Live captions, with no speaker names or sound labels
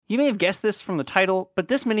You may have guessed this from the title, but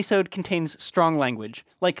this minisode contains strong language.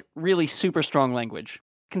 Like, really super strong language.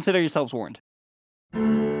 Consider yourselves warned.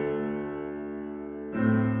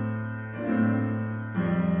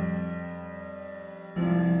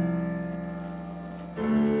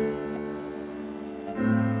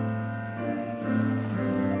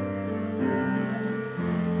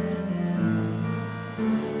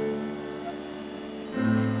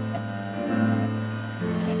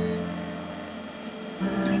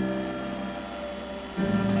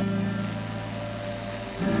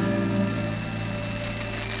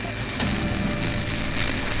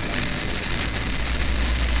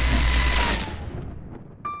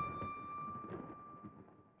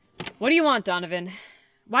 What do you want, Donovan?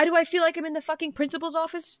 Why do I feel like I'm in the fucking principal's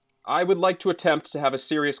office? I would like to attempt to have a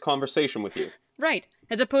serious conversation with you. Right,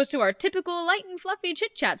 as opposed to our typical light and fluffy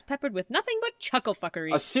chit-chats peppered with nothing but chuckle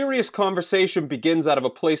fuckery. A serious conversation begins out of a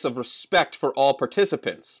place of respect for all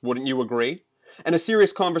participants, wouldn't you agree? And a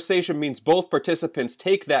serious conversation means both participants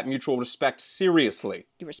take that mutual respect seriously.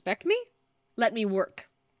 You respect me? Let me work.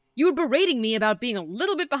 You were berating me about being a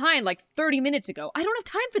little bit behind like 30 minutes ago. I don't have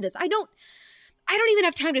time for this. I don't even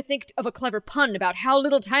have time to think of a clever pun about how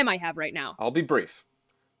little time I have right now. I'll be brief.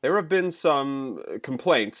 There have been some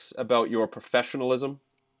complaints about your professionalism.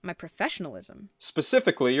 My professionalism?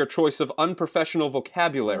 Specifically, your choice of unprofessional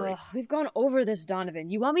vocabulary. Ugh, we've gone over this, Donovan.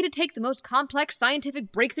 You want me to take the most complex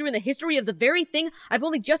scientific breakthrough in the history of the very thing I've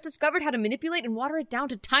only just discovered how to manipulate and water it down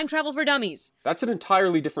to time travel for dummies? That's an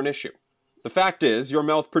entirely different issue. The fact is, your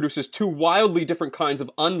mouth produces two wildly different kinds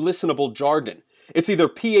of unlistenable jargon. It's either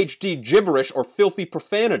PhD gibberish or filthy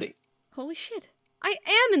profanity. Holy shit. I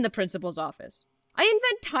am in the principal's office. I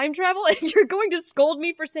invent time travel and you're going to scold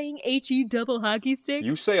me for saying H-E double hockey stick?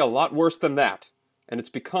 You say a lot worse than that, and it's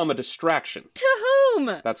become a distraction. To whom?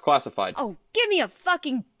 That's classified. Oh, give me a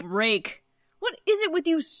fucking break. What is it with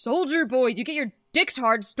you soldier boys? You get your dicks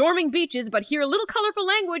hard storming beaches, but hear a little colorful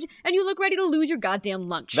language and you look ready to lose your goddamn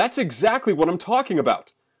lunch. That's exactly what I'm talking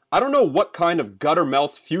about. I don't know what kind of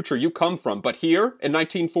gutter-mouthed future you come from, but here, in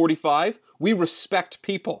 1945, we respect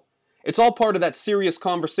people. It's all part of that serious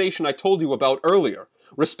conversation I told you about earlier,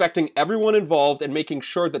 respecting everyone involved and making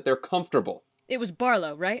sure that they're comfortable. It was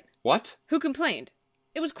Barlow, right? What? Who complained?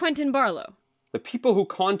 It was Quentin Barlow. The people who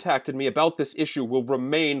contacted me about this issue will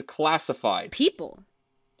remain classified. People?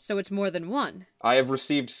 So it's more than one. I have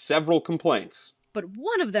received several complaints. But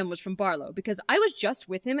one of them was from Barlow, because I was just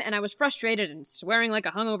with him and I was frustrated and swearing like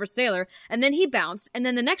a hungover sailor, and then he bounced, and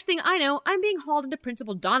then the next thing I know, I'm being hauled into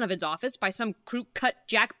Principal Donovan's office by some crew-cut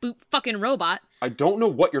jackboot fucking robot. I don't know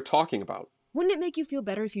what you're talking about. Wouldn't it make you feel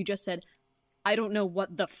better if you just said, I don't know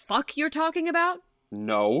what the fuck you're talking about?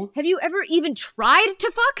 No. Have you ever even tried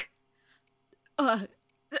to fuck?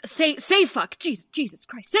 Say fuck. Jesus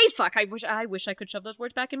Christ. Say fuck. I wish I could shove those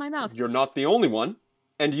words back in my mouth. You're not the only one.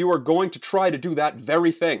 And you are going to try to do that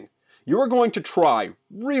very thing. You are going to try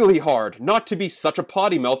really hard not to be such a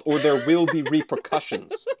potty mouth, or there will be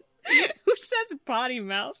repercussions. Who says potty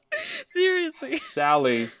mouth? Seriously.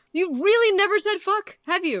 Sally. You really never said fuck,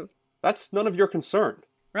 have you? That's none of your concern.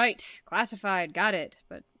 Right. Classified. Got it.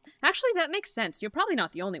 But actually, that makes sense. You're probably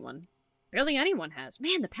not the only one. Barely anyone has.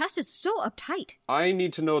 Man, the past is so uptight. I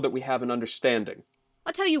need to know that we have an understanding.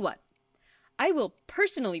 I'll tell you what. I will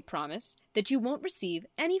personally promise that you won't receive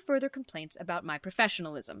any further complaints about my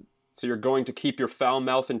professionalism. So you're going to keep your foul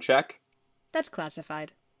mouth in check? That's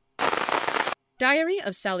classified. Diary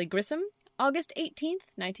of Sally Grissom, August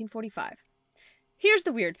 18th, 1945. Here's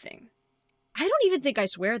the weird thing. I don't even think I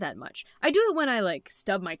swear that much. I do it when I,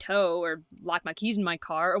 stub my toe, or lock my keys in my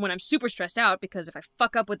car, or when I'm super stressed out, because if I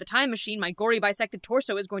fuck up with the time machine, my gory bisected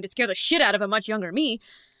torso is going to scare the shit out of a much younger me.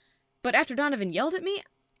 But after Donovan yelled at me,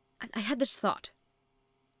 I had this thought.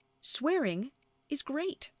 Swearing is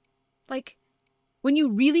great. When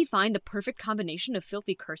you really find the perfect combination of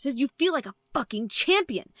filthy curses, you feel like a fucking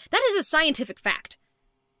champion. That is a scientific fact.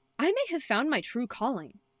 I may have found my true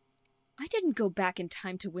calling. I didn't go back in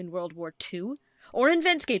time to win World War II, or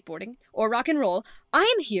invent skateboarding, or rock and roll.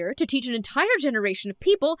 I am here to teach an entire generation of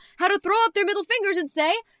people how to throw up their middle fingers and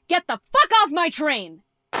say, "Get the fuck off my train!"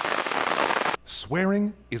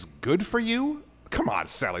 Swearing is good for you? Come on,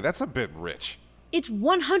 Sally, that's a bit rich. It's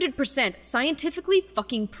 100% scientifically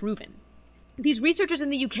fucking proven. These researchers in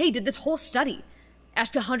the UK did this whole study.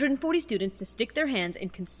 Asked 140 students to stick their hands in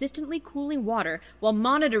consistently cooling water while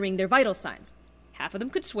monitoring their vital signs. Half of them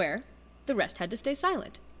could swear, the rest had to stay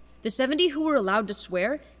silent. The 70 who were allowed to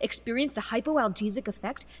swear experienced a hypoalgesic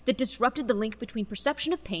effect that disrupted the link between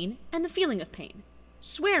perception of pain and the feeling of pain.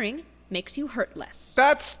 Swearing makes you hurt less.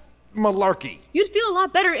 That's malarkey. You'd feel a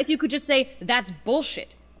lot better if you could just say, "That's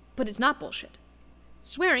bullshit." But it's not bullshit.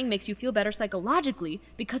 Swearing makes you feel better psychologically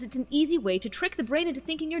because it's an easy way to trick the brain into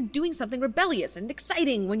thinking you're doing something rebellious and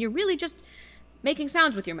exciting when you're really just making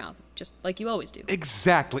sounds with your mouth, just like you always do.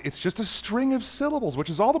 Exactly. It's just a string of syllables, which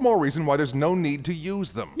is all the more reason why there's no need to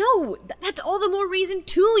use them. No, that's all the more reason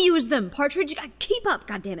to use them, Partridge. Keep up,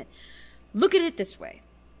 goddammit. Look at it this way.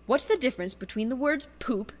 What's the difference between the words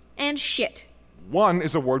poop and shit? One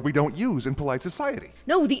is a word we don't use in polite society.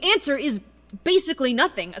 No, the answer is basically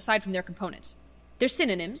nothing aside from their components. They're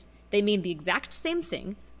synonyms. They mean the exact same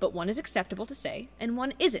thing, but one is acceptable to say and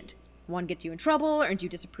one isn't. One gets you in trouble, earns you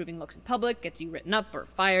disapproving looks in public, gets you written up or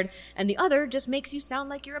fired, and the other just makes you sound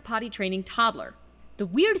like you're a potty-training toddler. The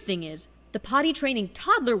weird thing is, the potty-training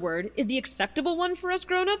toddler word is the acceptable one for us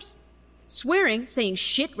grown-ups. Swearing, saying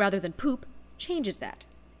shit rather than poop, changes that.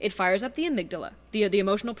 It fires up the amygdala, the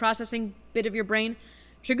emotional processing bit of your brain,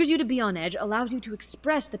 triggers you to be on edge, allows you to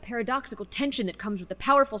express the paradoxical tension that comes with the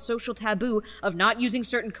powerful social taboo of not using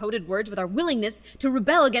certain coded words with our willingness to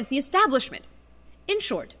rebel against the establishment. In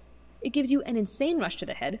short, it gives you an insane rush to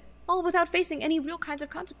the head, all without facing any real kinds of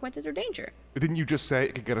consequences or danger. Didn't you just say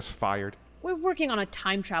it could get us fired? We're working on a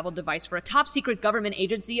time travel device for a top-secret government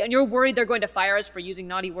agency, and you're worried they're going to fire us for using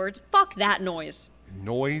naughty words? Fuck that noise.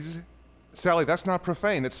 Noise? Sally, that's not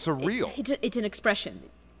profane. It's surreal. It's an expression.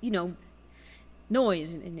 You know,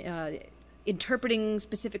 noise, interpreting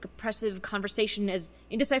specific oppressive conversation as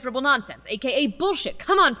indecipherable nonsense, aka bullshit.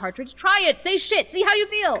 Come on, Partridge, try it. Say shit. See how you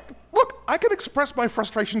feel. Look, I can express my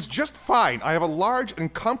frustrations just fine. I have a large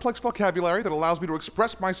and complex vocabulary that allows me to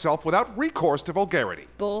express myself without recourse to vulgarity.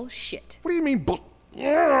 Bullshit. What do you mean,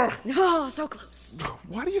 Oh, so close.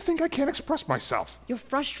 Why do you think I can't express myself? You're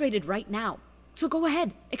frustrated right now. So go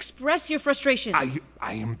ahead. Express your frustration.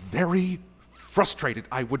 I am very frustrated.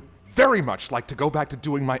 I would very much like to go back to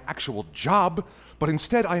doing my actual job, but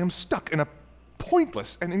instead I am stuck in a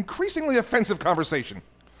pointless and increasingly offensive conversation.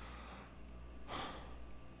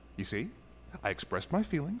 You see, I expressed my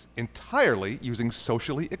feelings entirely using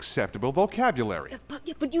socially acceptable vocabulary.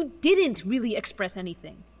 But you didn't really express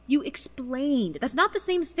anything. You explained. That's not the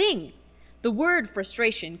same thing. The word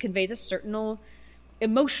frustration conveys a certain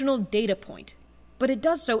emotional data point, but it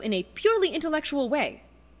does so in a purely intellectual way.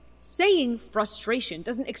 Saying frustration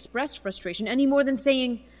doesn't express frustration any more than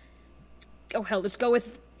saying, oh hell, let's go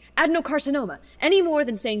with adenocarcinoma, any more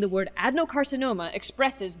than saying the word adenocarcinoma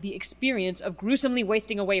expresses the experience of gruesomely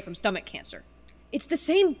wasting away from stomach cancer. It's the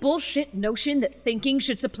same bullshit notion that thinking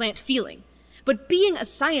should supplant feeling. But being a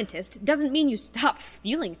scientist doesn't mean you stop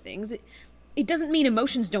feeling things. It doesn't mean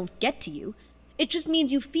emotions don't get to you. It just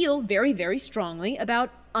means you feel very, very strongly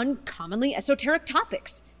about uncommonly esoteric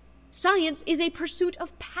topics. Science is a pursuit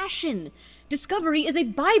of passion. Discovery is a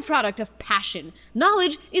byproduct of passion.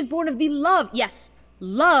 Knowledge is born of the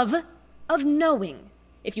love of knowing.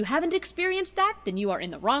 If you haven't experienced that, then you are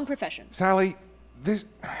in the wrong profession. Sally,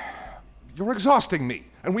 you're exhausting me,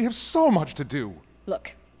 and we have so much to do.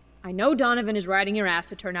 Look, I know Donovan is riding your ass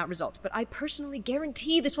to turn out results, but I personally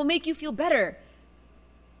guarantee this will make you feel better.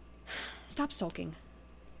 Stop sulking.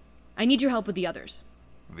 I need your help with the others.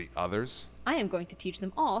 The others? I am going to teach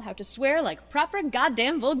them all how to swear like proper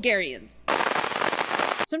goddamn vulgarians.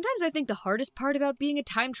 Sometimes I think the hardest part about being a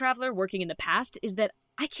time traveler working in the past is that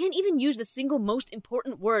I can't even use the single most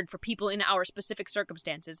important word for people in our specific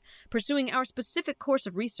circumstances, pursuing our specific course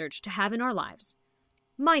of research to have in our lives.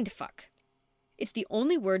 Mindfuck. It's the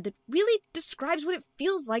only word that really describes what it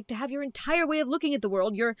feels like to have your entire way of looking at the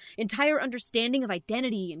world, your entire understanding of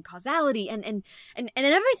identity and causality and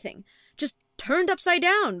everything just turned upside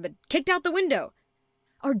down, but kicked out the window.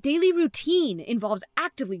 Our daily routine involves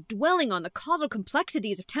actively dwelling on the causal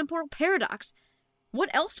complexities of temporal paradox.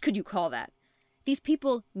 What else could you call that? These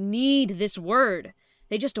people need this word.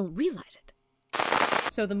 They just don't realize it.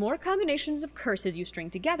 So the more combinations of curses you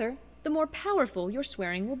string together, the more powerful your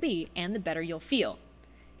swearing will be, and the better you'll feel.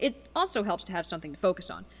 It also helps to have something to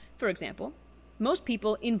focus on. For example, most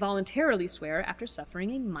people involuntarily swear after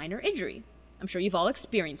suffering a minor injury. I'm sure you've all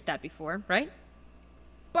experienced that before, right?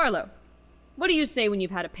 Barlow, what do you say when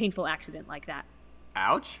you've had a painful accident like that?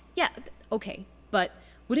 Ouch? Yeah, okay, but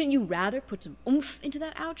wouldn't you rather put some oomph into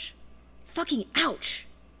that ouch? Fucking ouch!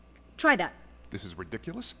 Try that. This is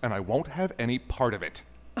ridiculous, and I won't have any part of it.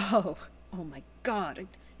 Oh my god.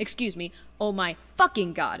 Excuse me, oh my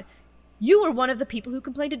fucking god. You were one of the people who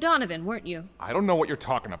complained to Donovan, weren't you? I don't know what you're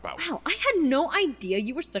talking about. Wow, I had no idea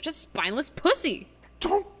you were such a spineless pussy.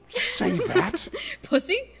 Don't say that.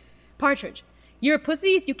 Pussy? Partridge, you're a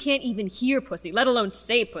pussy if you can't even hear pussy, let alone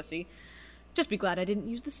say pussy. Just be glad I didn't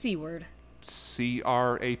use the C word.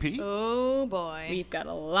 C-R-A-P? Oh boy. We've got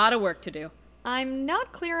a lot of work to do. I'm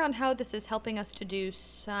not clear on how this is helping us to do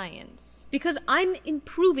science. Because I'm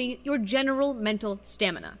improving your general mental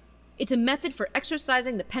stamina. It's a method for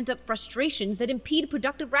exercising the pent-up frustrations that impede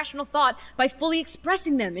productive rational thought by fully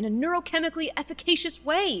expressing them in a neurochemically efficacious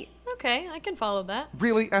way. Okay, I can follow that.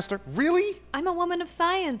 Really, Esther? Really? I'm a woman of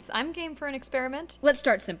science. I'm game for an experiment. Let's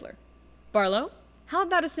start simpler. Barlow, how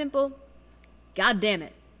about a simple, God damn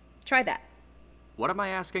it? Try that. What am I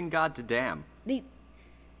asking God to damn?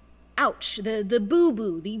 Ouch, the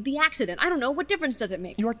boo-boo, the accident. I don't know, what difference does it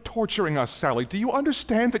make? You're torturing us, Sally. Do you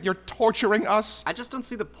understand that you're torturing us? I just don't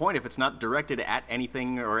see the point if it's not directed at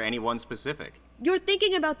anything or anyone specific. You're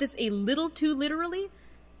thinking about this a little too literally?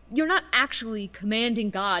 You're not actually commanding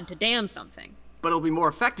God to damn something. But it'll be more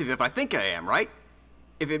effective if I think I am, right?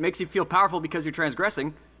 If it makes you feel powerful because you're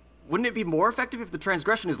transgressing, wouldn't it be more effective if the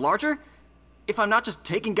transgression is larger? If I'm not just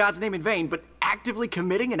taking God's name in vain, but actively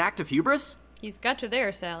committing an act of hubris? He's got you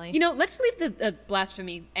there, Sally. You know, let's leave the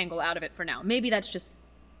blasphemy angle out of it for now. Maybe that's just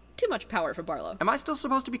too much power for Barlow. Am I still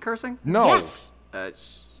supposed to be cursing? No. Yes!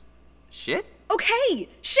 Shit? Okay,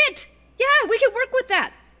 shit! Yeah, we can work with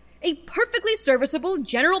that. A perfectly serviceable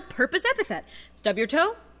general purpose epithet. Stub your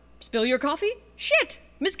toe? Spill your coffee? Shit!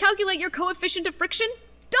 Miscalculate your coefficient of friction?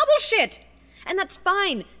 Double shit! And that's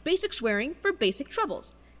fine. Basic swearing for basic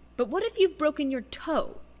troubles. But what if you've broken your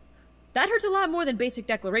toe? That hurts a lot more than basic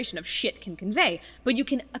declaration of shit can convey, but you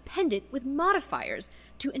can append it with modifiers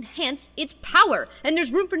to enhance its power. And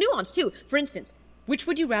there's room for nuance, too. For instance, which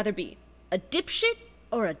would you rather be? A dipshit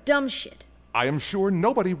or a dumb shit? I am sure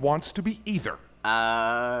nobody wants to be either.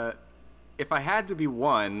 If I had to be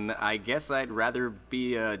one, I guess I'd rather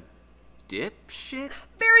be a dipshit?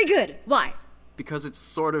 Very good. Why? Because it's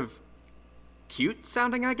sort of cute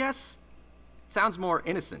sounding, I guess? Sounds more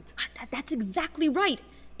innocent. That's exactly right.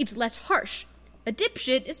 It's less harsh. A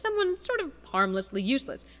dipshit is someone sort of harmlessly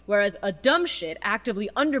useless, whereas a dumb shit actively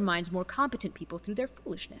undermines more competent people through their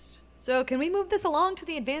foolishness. So can we move this along to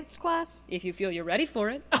the advanced class? If you feel you're ready for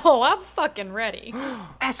it. Oh, I'm fucking ready.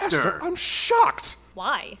 Esther! I'm shocked.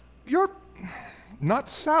 Why? You're not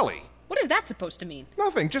Sally. What is that supposed to mean?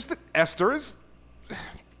 Nothing, just that Esther is,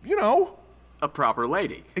 you know. A proper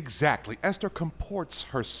lady. Exactly. Esther comports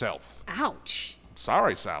herself. Ouch.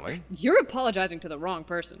 Sorry, Sally. You're apologizing to the wrong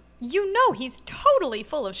person. You know he's totally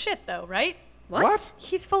full of shit, though, right? What?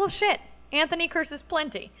 He's full of shit. Anthony curses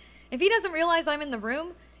plenty. If he doesn't realize I'm in the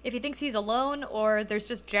room, if he thinks he's alone, or there's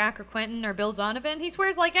just Jack or Quentin or Bill Donovan, he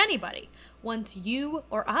swears like anybody. Once you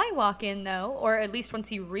or I walk in, though, or at least once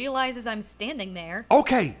he realizes I'm standing there...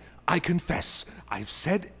 Okay, I confess. I've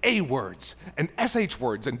said A words, and SH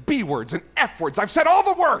words, and B words, and F words. I've said all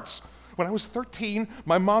the words! When I was 13,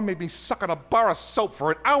 my mom made me suck on a bar of soap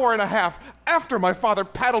for an hour and a half after my father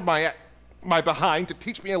paddled my behind to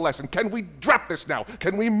teach me a lesson. Can we drop this now?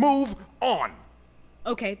 Can we move on?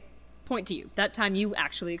 Okay, point to you. That time you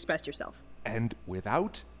actually expressed yourself. And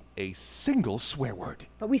without a single swear word.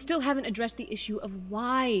 But we still haven't addressed the issue of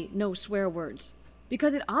why no swear words.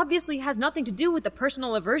 Because it obviously has nothing to do with the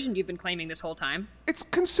personal aversion you've been claiming this whole time. It's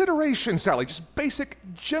consideration, Sally. Just basic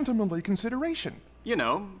gentlemanly consideration. You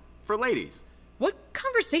know, for ladies. What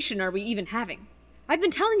conversation are we even having? I've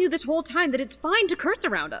been telling you this whole time that it's fine to curse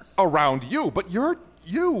around us. Around you, but you're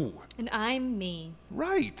you. And I'm me.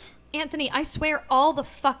 Right. Anthony, I swear all the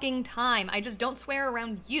fucking time. I just don't swear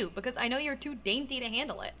around you because I know you're too dainty to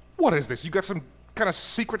handle it. What is this? You got some kind of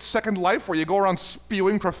secret second life where you go around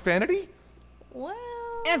spewing profanity? Well...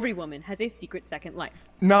 Every woman has a secret second life.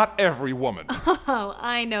 Not every woman. Oh,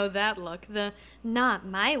 I know that look. The not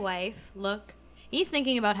my wife look. He's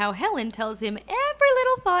thinking about how Helen tells him every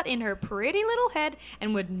little thought in her pretty little head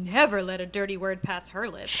and would never let a dirty word pass her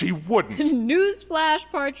lips. She wouldn't. Newsflash,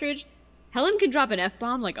 Partridge. Helen can drop an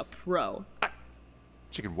F-bomb like a pro.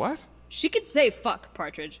 She can what? She could say fuck,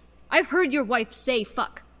 Partridge. I've heard your wife say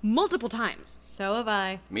fuck multiple times. So have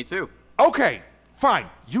I. Me too. Okay, fine.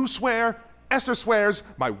 You swear, Esther swears,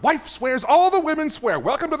 my wife swears, all the women swear.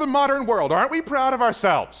 Welcome to the modern world. Aren't we proud of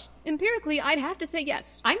ourselves? Empirically, I'd have to say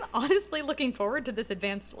yes. I'm honestly looking forward to this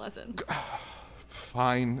advanced lesson.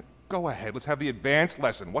 Fine. Go ahead. Let's have the advanced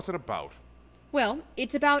lesson. What's it about? Well,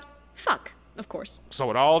 it's about fuck, of course.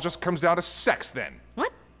 So it all just comes down to sex then?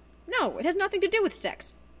 What? No, it has nothing to do with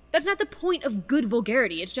sex. That's not the point of good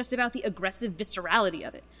vulgarity. It's just about the aggressive viscerality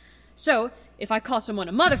of it. So, if I call someone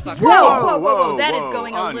a motherfucker... Whoa! That is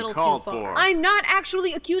going a little too uncalled far. for. I'm not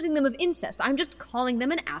actually accusing them of incest. I'm just calling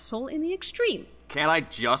them an asshole in the extreme. Can't I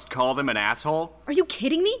just call them an asshole? Are you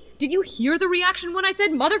kidding me? Did you hear the reaction when I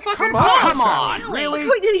said motherfucker? Come on, Come on, Sally. really?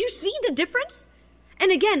 Wait, do you see the difference?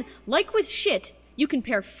 And again, like with shit, you can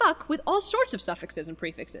pair fuck with all sorts of suffixes and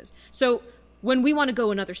prefixes. So, When we want to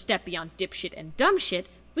go another step beyond dipshit and dumb shit,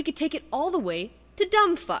 we could take it all the way to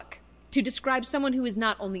dumb fuck, to describe someone who is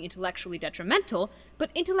not only intellectually detrimental,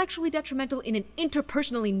 but intellectually detrimental in an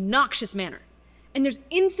interpersonally noxious manner. And there's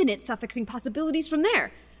infinite suffixing possibilities from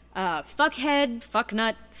there. Fuckhead,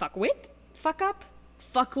 fucknut, fuckwit, fuck up,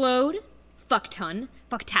 fuckload, fuckton,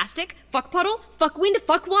 fucktastic, fuckpuddle, fuckwind,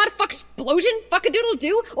 fuckwad, fucksplosion,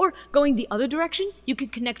 fuckadoodle-doo, or going the other direction, you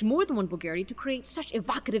could connect more than one vulgarity to create such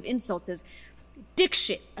evocative insults as dick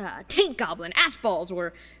shit, taint goblin, ass balls,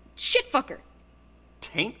 or shit fucker.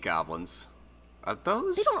 Taint goblins? Are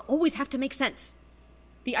those? They don't always have to make sense.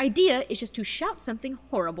 The idea is just to shout something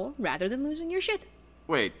horrible rather than losing your shit.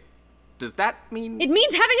 Wait, does that mean... It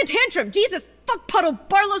means having a tantrum! Jesus, fuck puddle,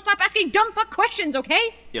 Barlow, stop asking dumb fuck questions,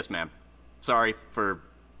 okay? Yes, ma'am. Sorry for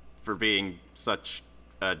being such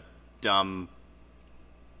a dumb...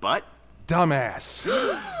 butt? Dumbass.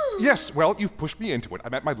 Yes, well, you've pushed me into it.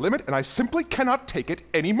 I'm at my limit, and I simply cannot take it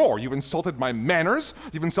anymore. You've insulted my manners,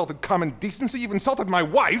 you've insulted common decency, you've insulted my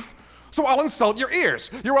wife, so I'll insult your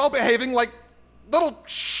ears. You're all behaving like little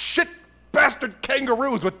shit bastard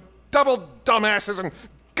kangaroos with double dumbasses and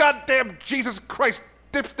goddamn Jesus Christ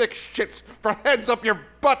dipstick shits for heads up your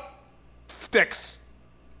butt sticks.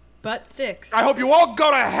 Butt sticks. I hope you all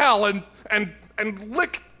go to hell and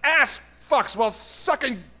lick ass fucks while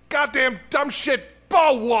sucking goddamn dumb shit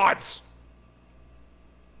ball wads.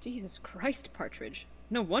 Jesus Christ, Partridge.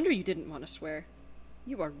 No wonder you didn't want to swear.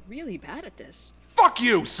 You are really bad at this. Fuck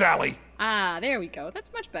you, Sally. Ah, there we go.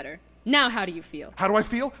 That's much better. Now how do you feel? How do I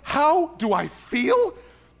feel? How do I feel?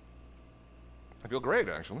 I feel great,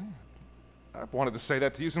 actually. I've wanted to say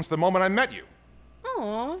that to you since the moment I met you.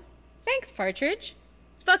 Aw, thanks, Partridge.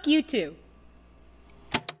 Fuck you too.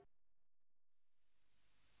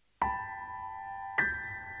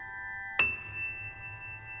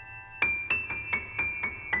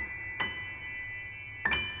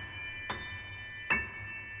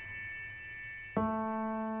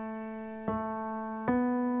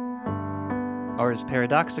 Ars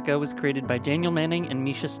Paradoxica was created by Daniel Manning and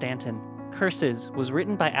Misha Stanton. Curses was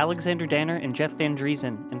written by Alexander Danner and Jeff Van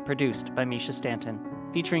Driesen and produced by Misha Stanton.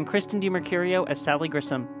 Featuring Kristen DiMercurio as Sally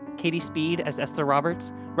Grissom, Katie Speed as Esther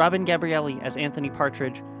Roberts, Robin Gabrielli as Anthony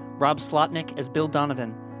Partridge, Rob Slotnick as Bill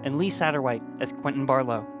Donovan, and Lee Satterwhite as Quentin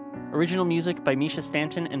Barlow. Original music by Misha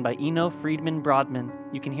Stanton and by Eno Friedman Broadman.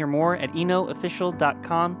 You can hear more at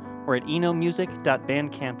enoofficial.com or at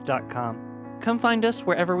enomusic.bandcamp.com. Come find us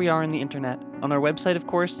wherever we are on the internet. On our website, of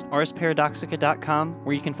course, arsparadoxica.com,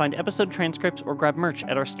 where you can find episode transcripts or grab merch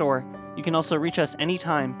at our store. You can also reach us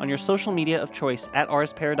anytime on your social media of choice at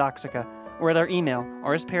Ars Paradoxica or at our email,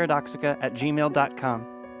 arsparadoxica@gmail.com.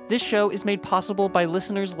 This show is made possible by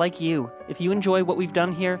listeners like you. If you enjoy what we've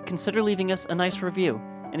done here, consider leaving us a nice review.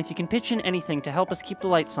 And if you can pitch in anything to help us keep the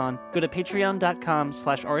lights on, go to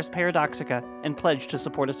patreon.com/arsparadoxica and pledge to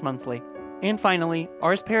support us monthly. And finally,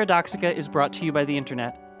 Ars Paradoxica is brought to you by the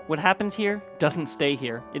internet. What happens here doesn't stay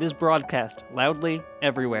here. It is broadcast loudly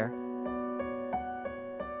everywhere.